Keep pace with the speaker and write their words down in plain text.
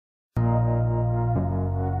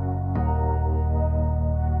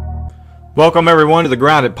Welcome everyone to the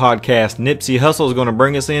Grounded Podcast. Nipsey Hussle is going to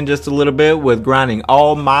bring us in just a little bit with grinding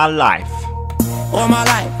all my life. All my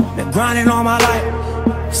life, been grinding all my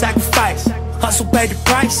life. Sacrifice, hustle paid the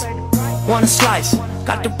price. Want a slice,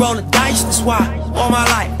 got to roll the dice. That's why all my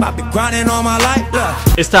life I've been grinding all my life.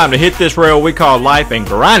 Look. It's time to hit this rail we call life and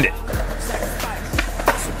grind it.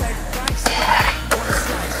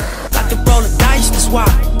 Got to roll the dice. That's why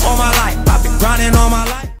all my life I've been grinding all my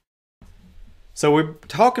life. So we're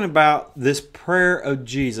talking about this prayer of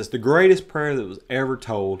Jesus, the greatest prayer that was ever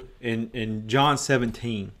told in John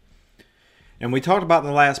 17. And we talked about in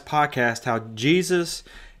the last podcast how Jesus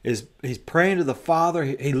he's praying to the Father.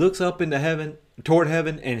 He looks up into heaven, toward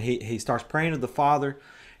heaven, and he starts praying to the Father,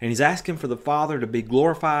 and he's asking for the Father to be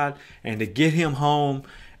glorified and to get him home.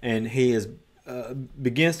 And he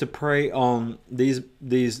begins to pray on these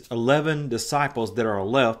 11 disciples that are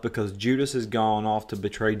left because Judas has gone off to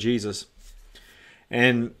betray Jesus.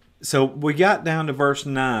 And so we got down to verse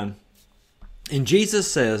 9. And Jesus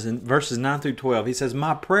says in verses 9 through 12, he says,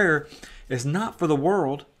 "My prayer is not for the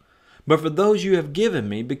world, but for those you have given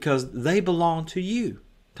me, because they belong to you."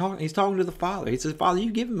 He's talking to the Father. He says, "Father,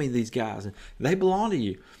 you've given me these guys, and they belong to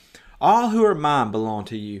you. All who are mine belong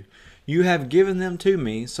to you. You have given them to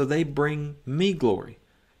me, so they bring me glory.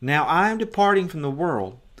 Now I am departing from the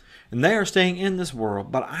world, and they are staying in this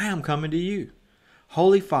world, but I am coming to you.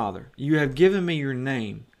 Holy Father, you have given me your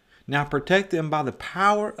name. Now protect them by the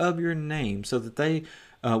power of your name, so that they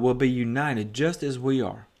will be united just as we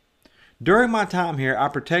are. During my time here, I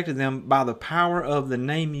protected them by the power of the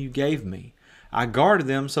name you gave me. I guarded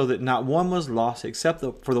them so that not one was lost except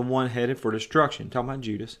for the one headed for destruction," talking about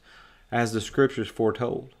Judas, "as the scriptures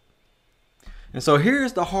foretold." And so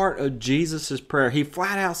here's the heart of Jesus' prayer. He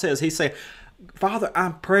flat out says, he's saying, "Father,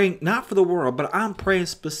 I'm praying not for the world, but I'm praying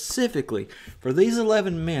specifically for these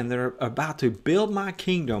 11 men that are about to build my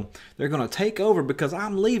kingdom. They're going to take over because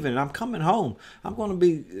I'm leaving and I'm coming home. I'm going to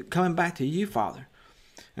be coming back to you, Father."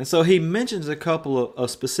 And so he mentions a couple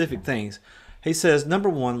of specific things. He says, number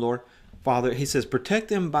one, Lord, Father, he says, protect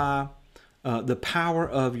them by the power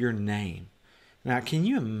of your name. Now, can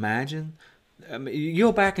you imagine? I mean, you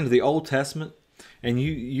go back into the Old Testament and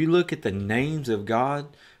you look at the names of God.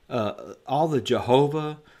 All the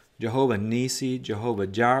Jehovah Nisi, Jehovah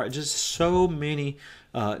Jireh, just so many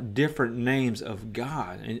different names of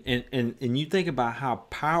God. And you think about how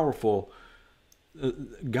powerful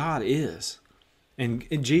God is. And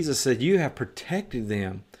Jesus said, "You have protected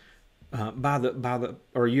them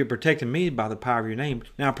or you have protected me by the power of your name.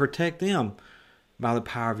 Now protect them by the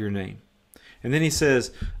power of your name." And then he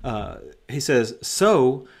says,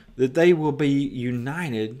 so that they will be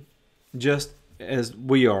united just as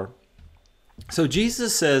we are. So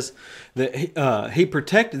Jesus says that he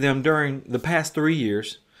protected them during the past 3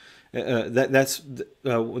 years. That's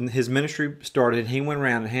when his ministry started. He went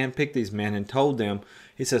around and handpicked these men and told them,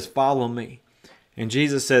 he says, "Follow me." And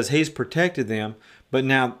Jesus says he's protected them, but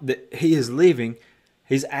now that he is leaving,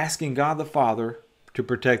 he's asking God the Father to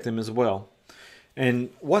protect them as well. And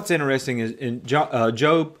what's interesting is in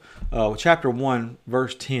Job chapter 1,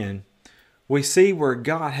 verse 10, we see where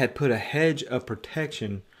God had put a hedge of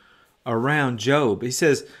protection around Job. He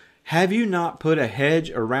says, "Have you not put a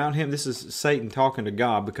hedge around him?" This is Satan talking to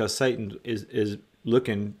God, because Satan is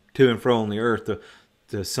looking to and fro on the earth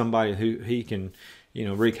to somebody who he can,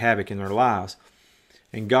 wreak havoc in their lives.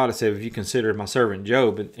 And God has said, "If you consider my servant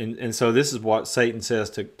Job," and so this is what Satan says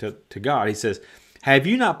to God. He says, "Have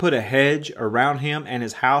you not put a hedge around him and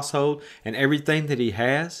his household and everything that he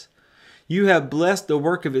has? You have blessed the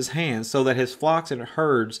work of his hands, so that his flocks and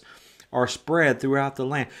herds are spread throughout the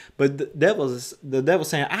land." But the devil's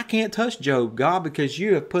saying, "I can't touch Job, God, because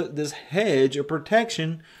you have put this hedge of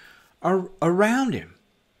protection around him."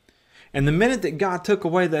 And the minute that God took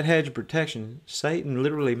away that hedge of protection, Satan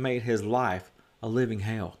literally made his life a living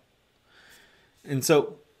hell. And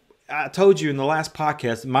so I told you in the last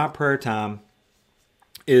podcast, my prayer time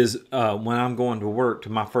is when I'm going to work to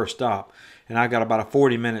my first stop. And I got about a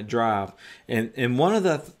 40-minute drive. And one of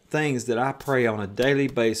the things that I pray on a daily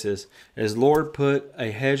basis is, "Lord, put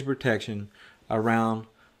a hedge protection around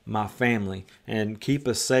my family and keep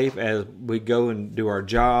us safe as we go and do our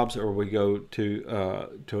jobs, or we go to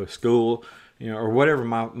a school, or whatever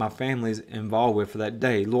my family's involved with for that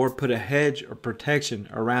day. Lord, put a hedge of protection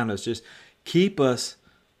around us. Just keep us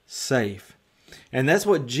safe." And that's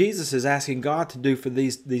what Jesus is asking God to do for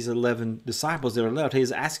these 11 disciples that are left.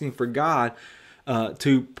 He's asking for God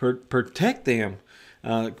to protect them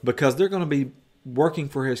because they're going to be working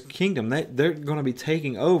for his kingdom. They're going to be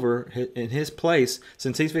taking over in his place,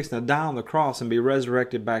 since he's fixing to die on the cross and be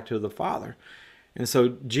resurrected back to the Father. And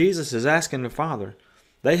so Jesus is asking the Father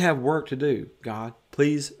They have work to do. God,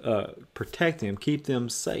 please protect them, keep them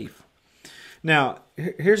safe. Now,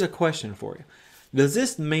 here's a question for you. Does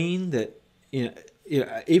this mean that,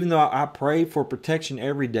 even though I pray for protection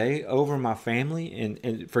every day over my family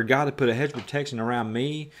and for God to put a hedge of protection around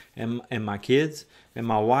me and my kids and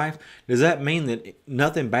my wife, does that mean that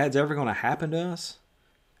nothing bad's ever going to happen to us?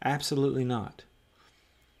 Absolutely not.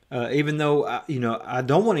 Even though I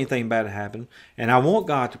don't want anything bad to happen, and I want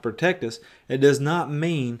God to protect us, it does not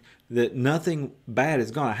mean that nothing bad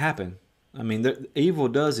is going to happen. I mean, evil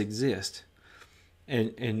does exist,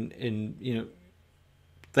 and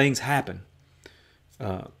things happen.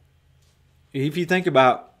 If you think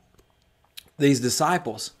about these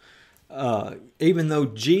disciples, even though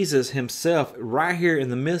Jesus himself, right here in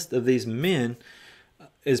the midst of these men,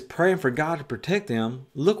 is praying for God to protect them,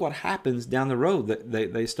 look what happens down the road.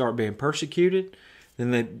 They start being persecuted,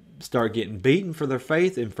 then they start getting beaten for their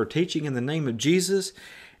faith and for teaching in the name of Jesus.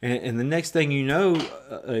 And the next thing you know,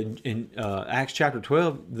 in Acts chapter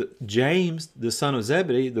 12, James, the son of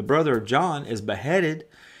Zebedee, the brother of John, is beheaded,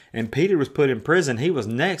 and Peter was put in prison. He was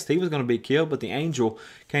next. He was going to be killed, but the angel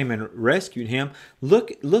came and rescued him.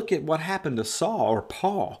 Look at what happened to Saul or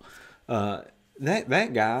Paul.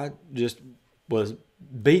 That guy just was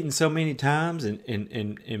beaten so many times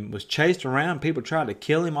and was chased around. People tried to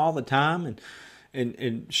kill him all the time,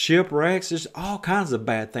 and shipwrecks. Just all kinds of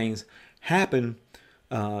bad things happen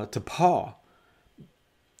to Paul.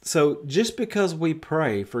 So just because we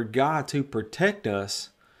pray for God to protect us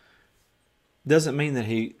doesn't mean that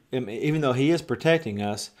even though he is protecting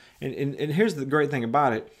us, and here's the great thing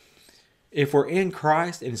about it, if we're in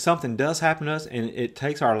Christ and something does happen to us and it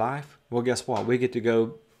takes our life, well, guess what? We get to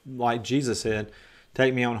go, like Jesus said,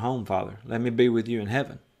 take me on home, Father. Let me be with you in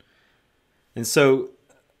heaven. And so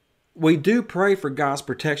we do pray for God's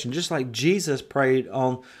protection, just like Jesus prayed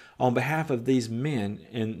on behalf of these men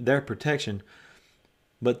and their protection.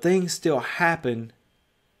 But things still happen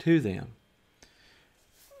to them.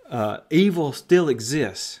 Evil still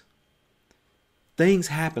exists. Things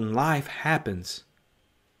happen. Life happens.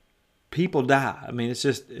 People die. I mean, it's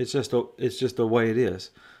just the way it is.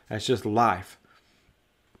 That's just life.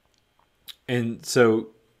 And so,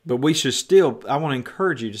 but we should still, I want to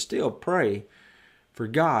encourage you to still pray for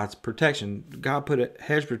God's protection. God put a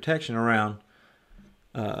hedge of protection around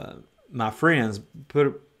my friends,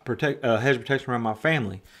 put a hedge of protection around my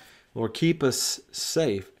family. Lord, keep us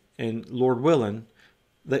safe, and Lord willing,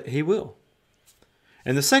 that He will.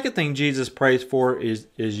 And the second thing Jesus prays for is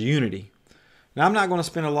unity. Now, I'm not going to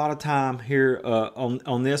spend a lot of time here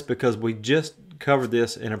on this because we just covered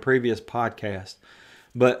this in a previous podcast.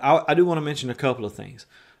 But I do want to mention a couple of things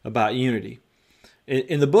about unity.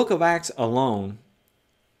 In the book of Acts alone,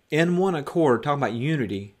 in one accord, talking about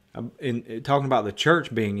unity, talking about the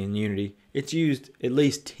church being in unity, it's used at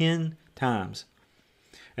least 10 times.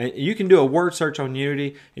 And you can do a word search on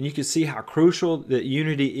unity, and you can see how crucial that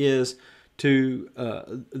unity is to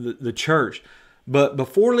the church. But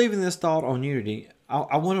before leaving this thought on unity,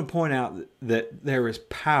 I want to point out that there is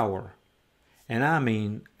power, and I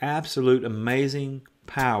mean absolute amazing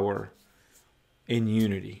power in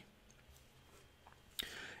unity.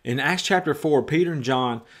 In Acts chapter 4, Peter and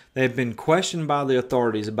John, they've been questioned by the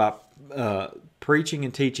authorities about preaching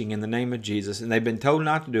and teaching in the name of Jesus, and they've been told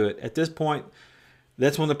not to do it. At this point,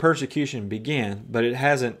 that's when the persecution began, but it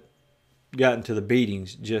hasn't gotten to the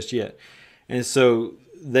beatings just yet. And so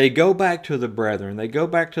they go back to the brethren, they go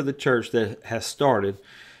back to the church that has started,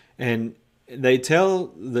 and they tell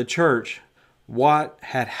the church what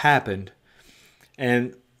had happened.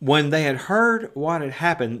 And when they had heard what had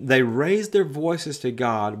happened, they raised their voices to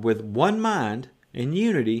God with one mind in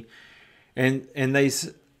unity, and they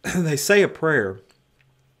say a prayer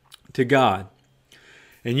to God.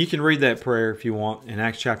 And you can read that prayer if you want in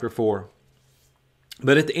Acts chapter 4.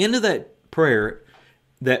 But at the end of that prayer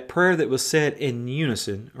that was said in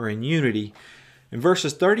unison or in unity, in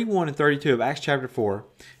verses 31 and 32 of Acts chapter 4,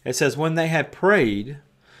 it says, "When they had prayed,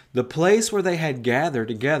 the place where they had gathered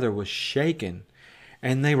together was shaken,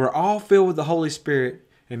 and they were all filled with the Holy Spirit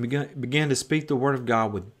and began to speak the word of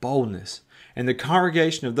God with boldness. And the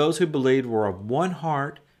congregation of those who believed were of one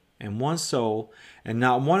heart and one soul, and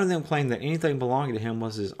not one of them claimed that anything belonging to him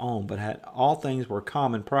was his own, but had all things were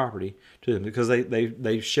common property to them." Because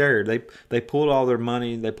they shared, they pulled all their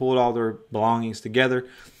money, they pulled all their belongings together,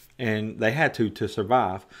 and they had to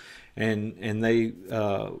survive. And they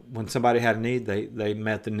when somebody had a need, they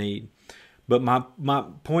met the need. But my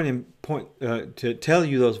point to tell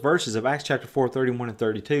you those verses of Acts chapter 4, 31 and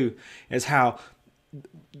 32 is how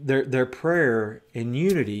their prayer in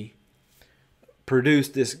unity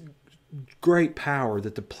produced this great power,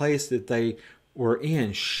 that the place that they were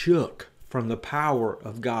in shook from the power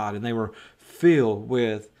of God, and they were filled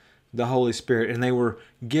with the Holy Spirit, and they were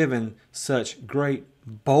given such great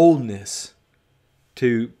boldness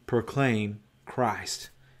to proclaim Christ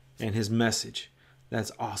and His message.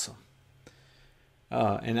 That's awesome.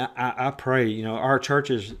 And I pray, our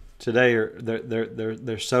churches today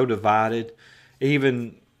they're so divided.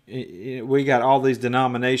 Even we got all these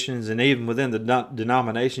denominations, and even within the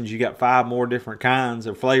denominations, you got 5 more different kinds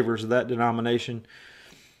or flavors of that denomination.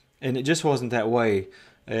 And it just wasn't that way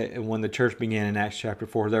when the church began in Acts chapter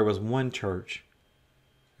 4. There was one church.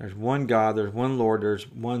 There's one God. There's one Lord. There's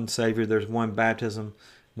one Savior. There's one baptism.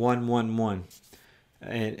 One.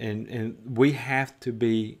 And we have to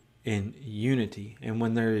be in unity. And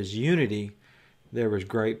when there is unity, there is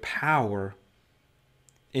great power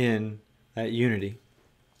in that unity.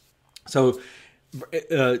 So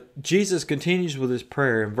Jesus continues with his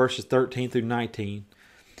prayer in verses 13 through 19.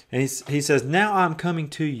 And he says, now I'm coming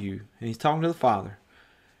to you. And he's talking to the Father.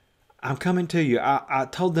 I'm coming to you. I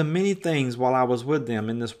told them many things while I was with them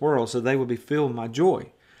in this world, so they would be filled with my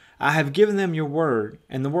joy. I have given them your word,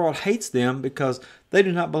 and the world hates them because they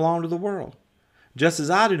do not belong to the world, just as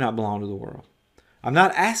I do not belong to the world. I'm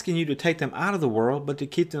not asking you to take them out of the world, but to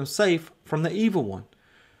keep them safe from the evil one.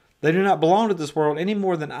 They do not belong to this world any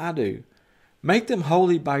more than I do. Make them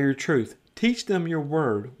holy by your truth. Teach them your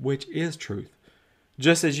word, which is truth.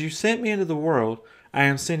 Just as you sent me into the world, I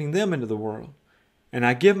am sending them into the world. And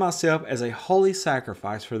I give myself as a holy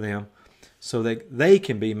sacrifice for them, so that they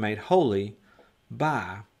can be made holy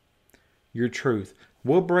by your truth.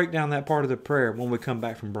 We'll break down that part of the prayer when we come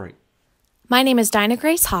back from break. My name is Dinah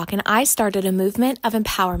Grace Hawk, and I started a movement of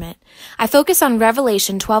empowerment. I focus on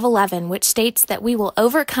Revelation 12:11, which states that we will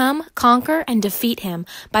overcome, conquer, and defeat him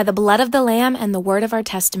by the blood of the Lamb and the word of our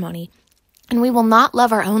testimony. And we will not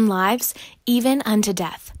love our own lives, even unto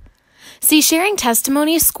death. See, sharing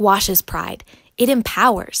testimony squashes pride. It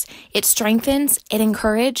empowers, it strengthens, it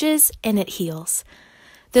encourages, and it heals.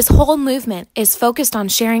 This whole movement is focused on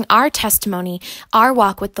sharing our testimony, our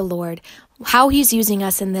walk with the Lord, how He's using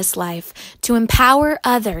us in this life to empower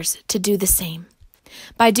others to do the same.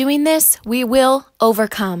 By doing this, we will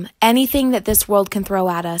overcome anything that this world can throw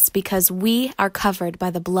at us because we are covered by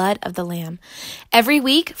the blood of the Lamb. Every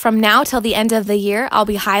week from now till the end of the year, I'll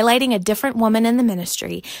be highlighting a different woman in the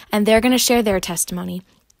ministry, and they're going to share their testimony.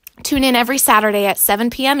 Tune in every Saturday at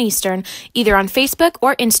 7 p.m. Eastern, either on Facebook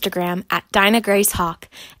or Instagram at Dinah Grace Hawk,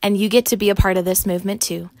 and you get to be a part of this movement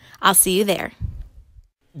too. I'll see you there.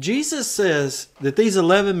 Jesus says that these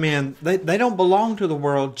 11 men, they don't belong to the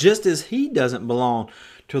world, just as he doesn't belong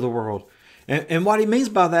to the world. And what he means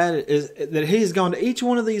by that is that he has gone to each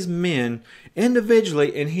one of these men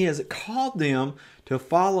individually, and he has called them to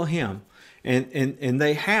follow him. And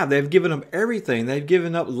they've given up everything. They've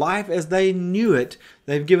given up life as they knew it.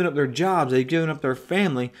 They've given up their jobs. They've given up their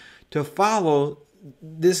family to follow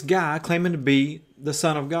this guy claiming to be the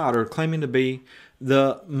Son of God or claiming to be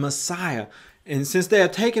the Messiah. And since they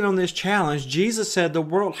have taken on this challenge, Jesus said the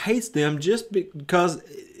world hates them just because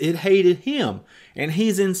it hated him. And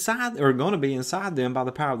he's inside, or going to be inside them by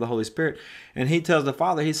the power of the Holy Spirit. And he tells the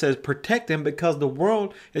Father, he says, protect them because the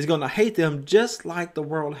world is going to hate them just like the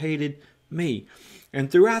world hated me. And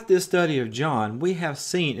throughout this study of John, we have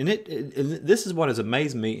seen, and this is what has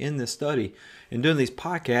amazed me in this study and doing these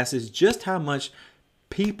podcasts, is just how much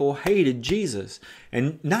people hated Jesus.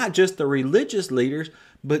 And not just the religious leaders,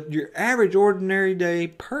 but your average ordinary day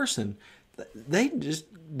person. They just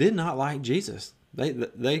did not like Jesus.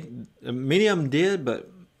 They many of them did,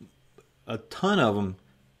 but a ton of them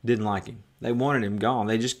didn't like him. They wanted him gone.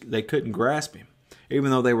 They couldn't grasp him,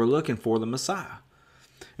 even though they were looking for the Messiah.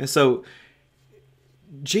 And so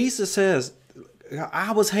Jesus says,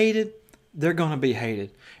 I was hated, they're going to be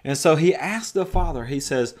hated. And so he asked the Father, he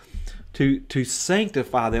says, to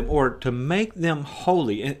sanctify them or to make them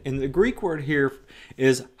holy. And the Greek word here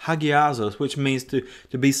is hagiazos, which means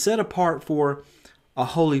to be set apart for a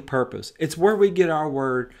holy purpose. It's where we get our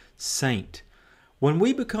word saint. When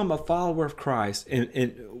we become a follower of Christ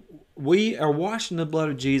and we are washed in the blood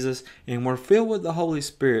of Jesus and we're filled with the Holy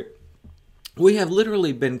Spirit, we have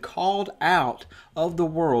literally been called out of the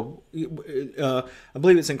world. I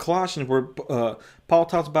believe it's in Colossians where Paul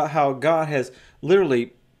talks about how God has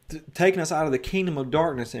literally taken us out of the kingdom of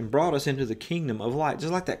darkness and brought us into the kingdom of light.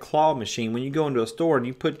 Just like that claw machine. When you go into a store and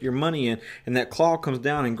you put your money in and that claw comes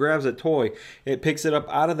down and grabs that toy, it picks it up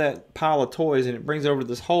out of that pile of toys and it brings it over to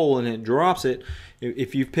this hole and it drops it.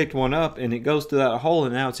 If you've picked one up and it goes to that hole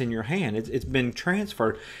and now it's in your hand. It's been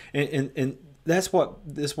transferred. And that's what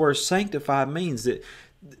this word sanctified means, that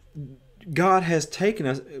God has taken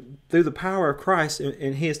us, through the power of Christ,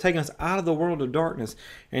 and He has taken us out of the world of darkness,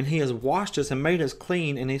 and He has washed us and made us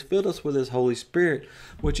clean, and He's filled us with His Holy Spirit,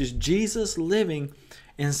 which is Jesus living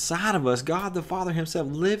inside of us, God the Father Himself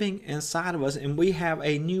living inside of us, and we have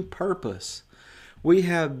a new purpose. We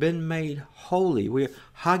have been made holy. We are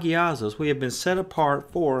hagiazos. We have been set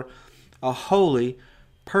apart for a holy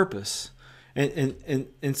purpose.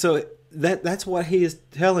 And so that's what He is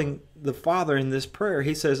telling the Father in this prayer.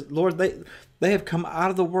 He says, Lord, they have come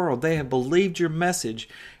out of the world. They have believed your message.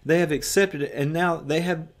 They have accepted it. And now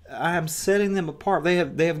I am setting them apart. They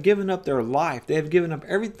have given up their life. They have given up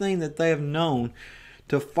everything that they have known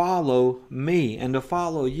to follow me and to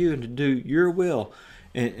follow you and to do your will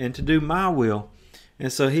and to do my will.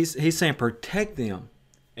 And so he's saying, protect them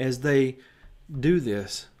as they do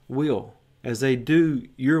this will, as they do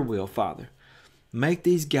your will, Father. Make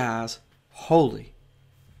these guys holy.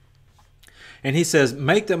 And he says,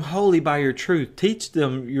 make them holy by your truth. Teach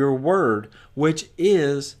them your word, which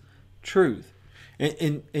is truth.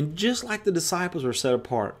 And just like the disciples were set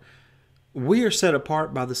apart, we are set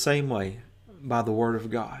apart by the same way, by the word of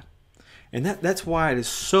God. And that's why it is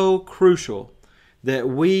so crucial that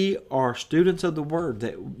we are students of the Word,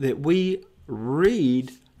 that we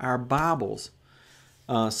read our Bibles.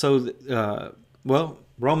 Romans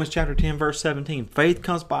chapter 10, verse 17, faith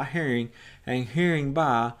comes by hearing, and hearing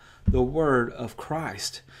by the Word of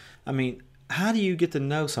Christ. I mean, how do you get to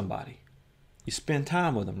know somebody? You spend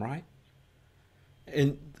time with them, right?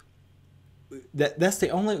 And that's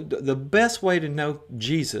the best way to know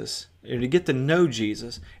Jesus, or to get to know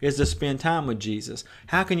Jesus, is to spend time with Jesus.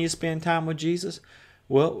 How can you spend time with Jesus?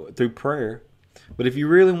 Well, through prayer. But if you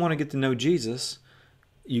really want to get to know Jesus,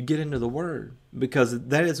 you get into the Word, because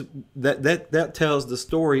that tells the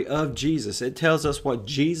story of Jesus. It tells us what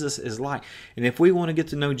Jesus is like. And if we want to get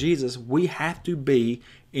to know Jesus, we have to be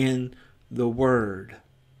in the Word.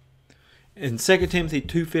 In 2 Timothy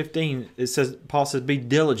 2:15, Paul says, be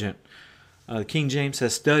diligent. King James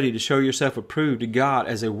says, study to show yourself approved to God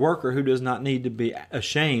as a worker who does not need to be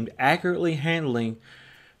ashamed, accurately handling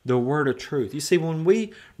the word of truth. You see, when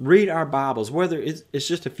we read our Bibles, whether it's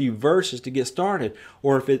just a few verses to get started,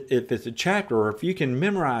 or if it's a chapter, or if you can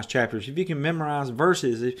memorize chapters, if you can memorize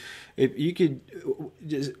verses, if you could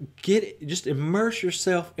just immerse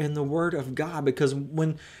yourself in the Word of God, because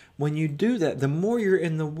when you do that, the more you're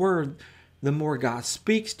in the Word, the more God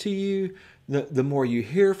speaks to you, the more you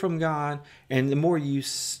hear from God, and the more you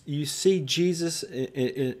see Jesus.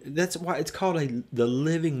 That's why it's called the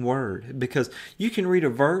living Word, because you can read a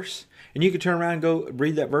verse and you can turn around and go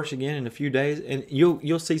read that verse again in a few days, and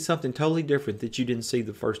you'll see something totally different that you didn't see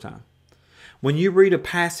the first time. When you read a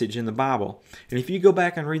passage in the Bible, and if you go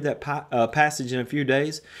back and read that passage in a few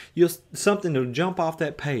days, something will jump off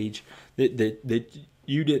that page that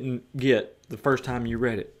you didn't get the first time you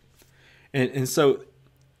read it. And so,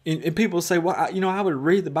 and people say, well, I would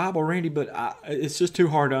read the Bible, Randy, but it's just too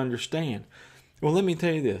hard to understand. Well, let me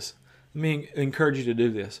tell you this. Let me encourage you to do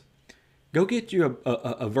this. Go get you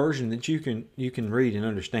a version that you can read and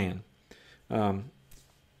understand. The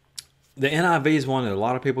NIV is one that a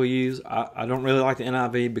lot of people use. I don't really like the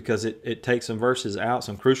NIV because it takes some verses out,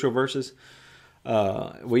 some crucial verses.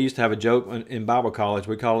 We used to have a joke in Bible college.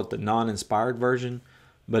 We call it the non-inspired version.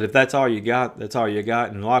 But if that's all you got, that's all you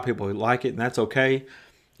got. And a lot of people like it, and that's okay.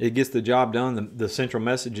 It gets the job done. The central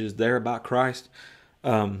message is there about Christ.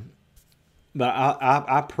 But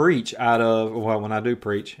I preach out of, when I do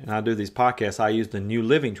preach and I do these podcasts, I use the New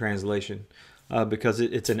Living Translation because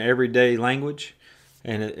it's an everyday language.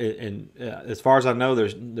 And as far as I know,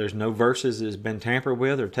 there's no verses that's been tampered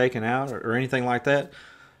with or taken out or anything like that.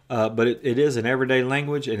 But it is an everyday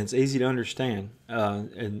language, and it's easy to understand.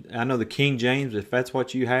 And I know the King James, if that's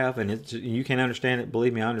what you have and you can't understand it,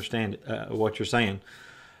 believe me, I understand what you're saying.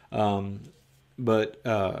 But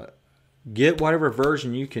get whatever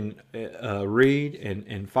version you can read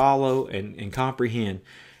and follow and comprehend.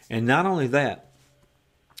 And not only that,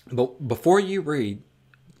 but before you read,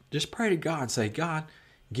 just pray to God and say, God,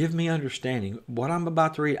 give me understanding. What I'm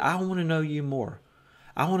about to read, I want to know you more.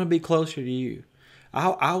 I want to be closer to you.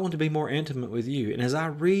 I want to be more intimate with you. And as I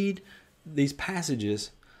read these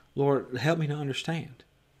passages, Lord, help me to understand.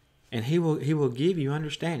 And He will give you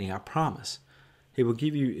understanding, I promise. He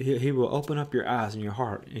will open up your eyes and your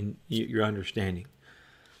heart and your understanding.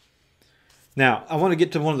 Now, I want to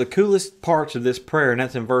get to one of the coolest parts of this prayer, and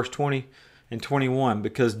that's in verse 20 and 21,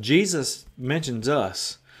 because Jesus mentions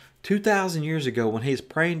us 2,000 years ago when He's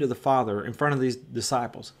praying to the Father in front of these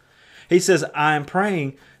disciples. He says, I am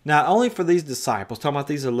praying not only for these disciples, talking about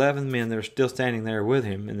these 11 men that are still standing there with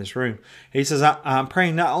him in this room. He says, I'm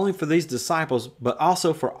praying not only for these disciples, but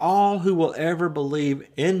also for all who will ever believe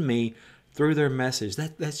in me through their message.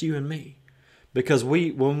 That's you and me. Because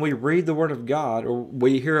when we read the Word of God, or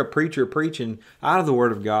we hear a preacher preaching out of the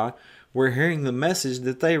Word of God, we're hearing the message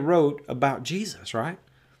that they wrote about Jesus, right?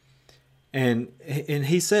 And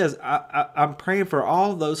he says, I'm praying for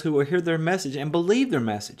all those who will hear their message and believe their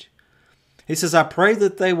message. He says, I pray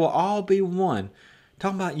that they will all be one.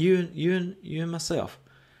 Talking about you and myself.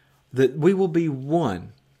 That we will be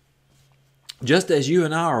one. Just as you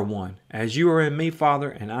and I are one. As you are in me, Father,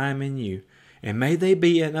 and I am in you. And may they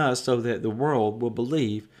be in us so that the world will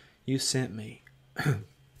believe you sent me.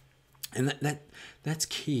 And that's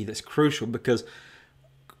key. That's crucial, because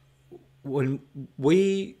when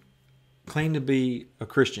we claim to be a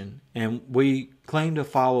Christian and we claim to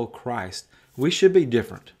follow Christ, we should be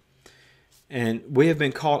different. And we have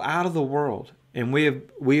been called out of the world, and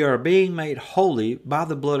we are being made holy by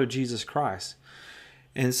the blood of Jesus Christ.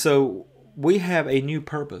 And so we have a new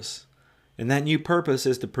purpose, and that new purpose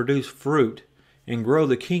is to produce fruit and grow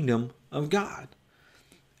the kingdom of God.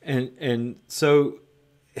 And so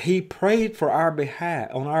he prayed for our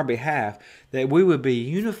behalf, on our behalf, that we would be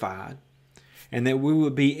unified and that we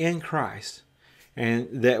would be in Christ, and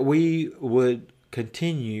that we would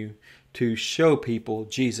continue to show people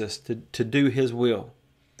Jesus, to do his will.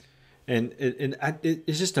 And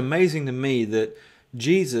it's just amazing to me that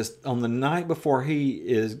Jesus, on the night before he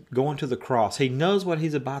is going to the cross, he knows what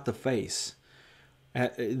he's about to face.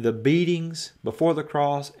 The beatings before the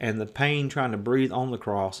cross and the pain trying to breathe on the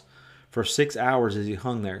cross for 6 hours as he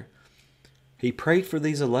hung there. He prayed for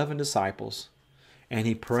these 11 disciples, and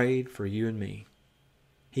he prayed for you and me.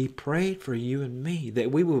 He prayed for you and me,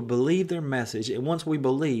 that we would believe their message. And once we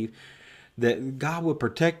believe, that God would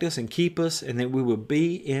protect us and keep us, and that we would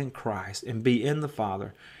be in Christ and be in the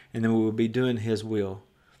Father, and then we would be doing his will.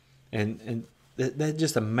 And that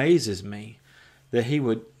just amazes me, that he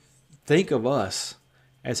would think of us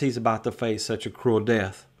as he's about to face such a cruel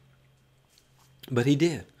death. But he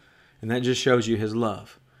did. And that just shows you his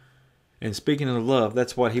love. And speaking of love,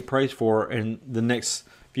 that's what he prays for in the next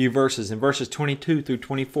few verses. In verses 22 through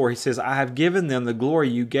 24, he says, I have given them the glory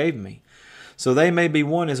you gave me, so they may be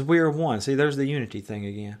one as we are one. See, there's the unity thing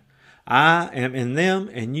again. I am in them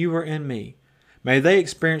and you are in me. May they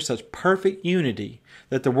experience such perfect unity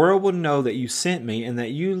that the world will know that you sent me and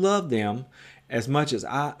that you love them as much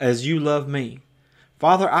as you love me.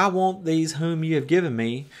 Father, I want these whom you have given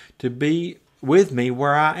me to be with me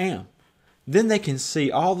where I am. Then they can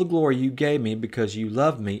see all the glory you gave me because you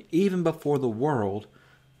loved me even before the world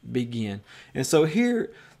began. And so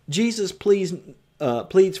here, Jesus pleads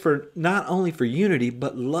for not only for unity,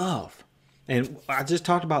 but love. And I just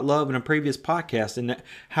talked about love in a previous podcast, and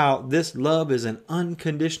how this love is an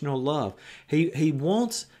unconditional love. He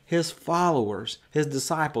wants his followers, his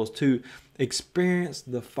disciples, to experience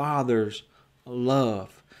the Father's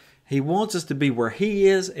love. He wants us to be where he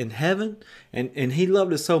is in heaven, and he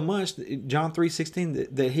loved us so much, John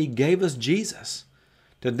 3:16, that he gave us Jesus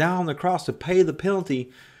to die on the cross to pay the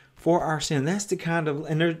penalty for our sin. That's the kind of,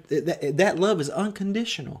 and that love is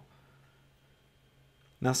unconditional.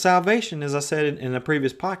 Now, salvation, as I said in a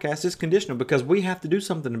previous podcast, is conditional, because we have to do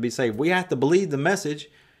something to be saved. We have to believe the message,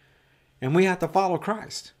 and we have to follow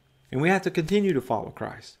Christ, and we have to continue to follow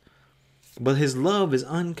Christ. But his love is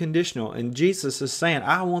unconditional, and Jesus is saying,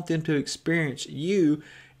 I want them to experience you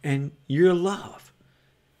and your love.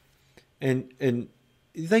 And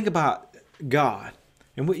think about God.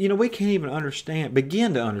 And we can't even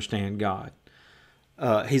begin to understand God.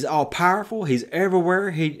 He's all powerful. He's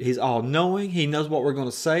everywhere. He's all knowing. He knows what we're going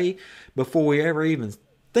to say before we ever even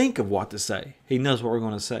think of what to say. He knows what we're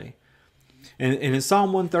going to say. And in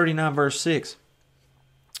Psalm 139 verse 6,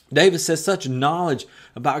 David says, such knowledge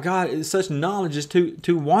about God, such knowledge is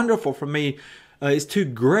too wonderful for me. It's too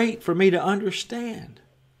great for me to understand.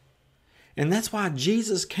 And that's why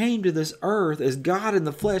Jesus came to this earth as God in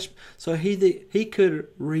the flesh, so he could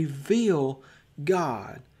reveal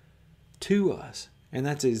God to us. And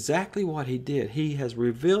that's exactly what he did. He has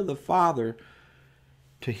revealed the Father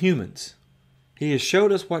to humans. He has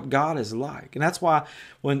showed us what God is like. And that's why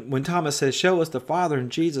when Thomas says, show us the Father, and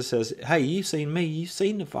Jesus says, hey, you've seen me, you've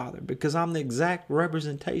seen the Father, because I'm the exact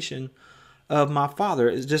representation of my Father.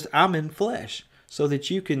 It's just I'm in flesh, so that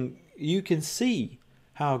you can see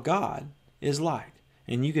how God is like,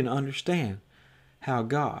 and you can understand how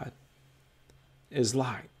God is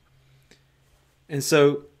like. And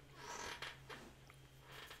so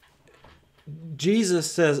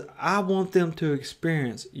Jesus says, I want them to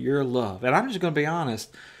experience your love. And I'm just going to be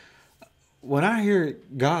honest. when I hear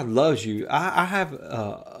God loves you, I have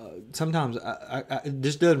sometimes it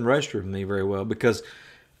just doesn't register with me very well, because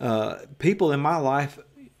people in my life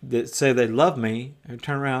that say they love me and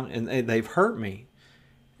turn around and they've hurt me,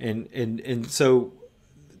 and so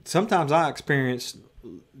sometimes I experience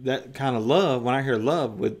that kind of love when I hear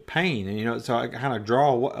love with pain, and so I kind of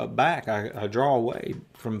draw back. I draw away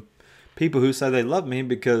from people who say they love me,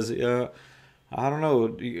 because I don't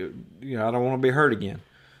know, I don't want to be hurt again.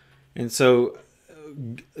 And so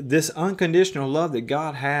this unconditional love that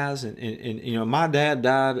God has, and my dad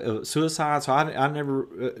died of suicide, so I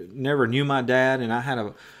never knew my dad, and I had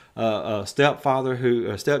a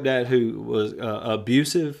stepdad who was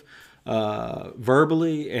abusive,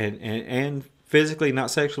 verbally and physically, not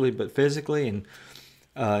sexually but physically, and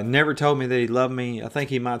never told me that he loved me. I think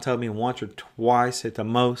he might have told me once or twice at the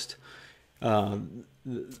most, when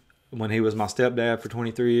he was my stepdad for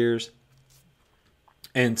 23 years.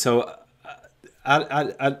 And so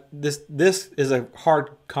this is a hard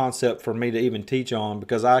concept for me to even teach on,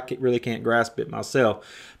 because I really can't grasp it myself.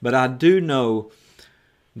 But I do know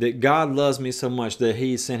that God loves me so much that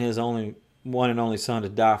he sent his one and only son to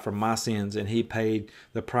die for my sins, and he paid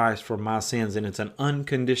the price for my sins, and it's an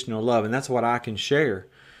unconditional love, and that's what I can share.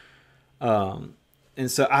 And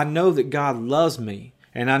so I know that God loves me,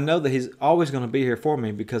 and I know that he's always going to be here for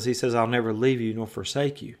me, because he says, I'll never leave you nor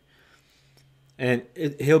forsake you. And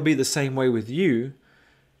he'll be the same way with you.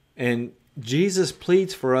 And Jesus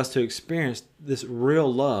pleads for us to experience this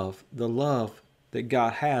real love, the love that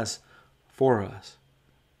God has for us.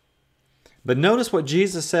 But notice what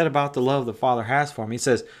Jesus said about the love the Father has for him. He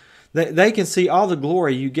says, they can see all the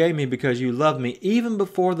glory you gave me because you loved me even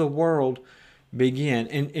before the world began.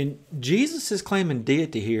 And Jesus is claiming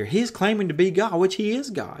deity here. He's claiming to be God, which he is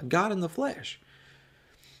God, God in the flesh.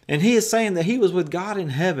 And he is saying that he was with God in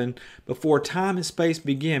heaven before time and space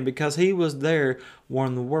began, because he was there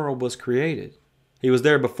when the world was created. He was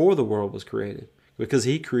there before the world was created, because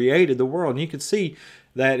he created the world. And you can see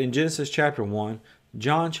that in Genesis chapter 1,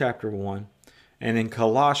 John chapter 1, and in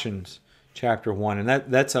Colossians chapter 1. And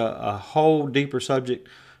that's a whole deeper subject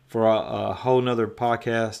for a whole nother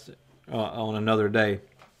podcast on another day.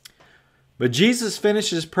 But Jesus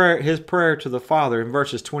finishes his prayer to the Father in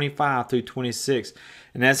verses 25 through 26.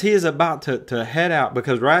 And as he is about to head out,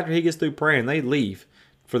 because right after he gets through praying, they leave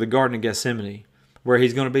for the Garden of Gethsemane, where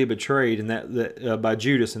he's going to be betrayed by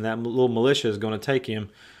Judas, and that little militia is going to take him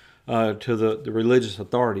to the religious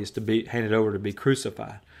authorities to be handed over to be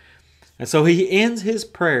crucified. And so he ends his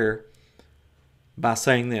prayer by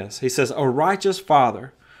saying this. He says, "O righteous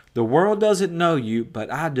Father, the world doesn't know you,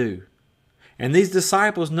 but I do. And these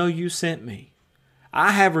disciples know you sent me.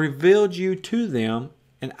 I have revealed you to them,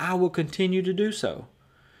 and I will continue to do so.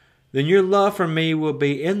 Then your love for me will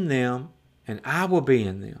be in them, and I will be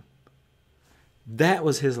in them." That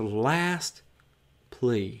was his last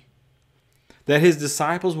plea. That his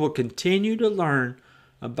disciples will continue to learn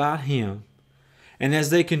about him. And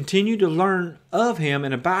as they continue to learn of him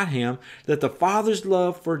and about him, that the Father's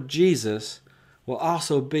love for Jesus will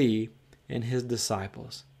also be in his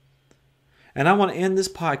disciples. And I want to end this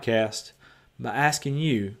podcast by asking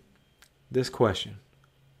you this question.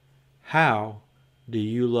 How do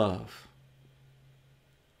you love?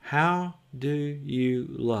 How do you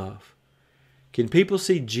love? Can people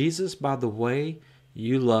see Jesus by the way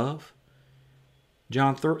you love?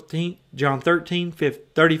 John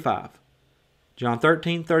 13:35. John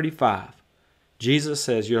 13:35. Jesus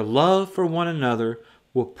says, "Your love for one another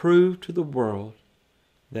will prove to the world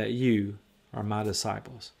that you are my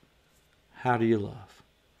disciples." How do you love?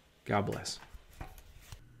 God bless.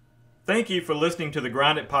 Thank you for listening to the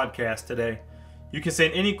Grind It Podcast today. You can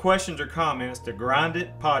send any questions or comments to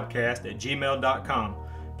grinditpodcast@gmail.com.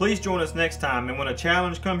 Please join us next time, and when a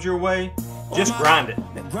challenge comes your way, just grind it.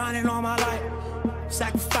 Been grinding all my life,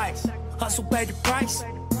 sacrifice, hustle paid the price,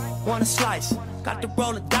 want a slice, got to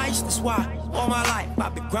roll the dice, that's why all my life,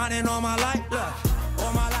 I've been grinding all my life, look,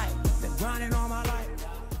 all my life.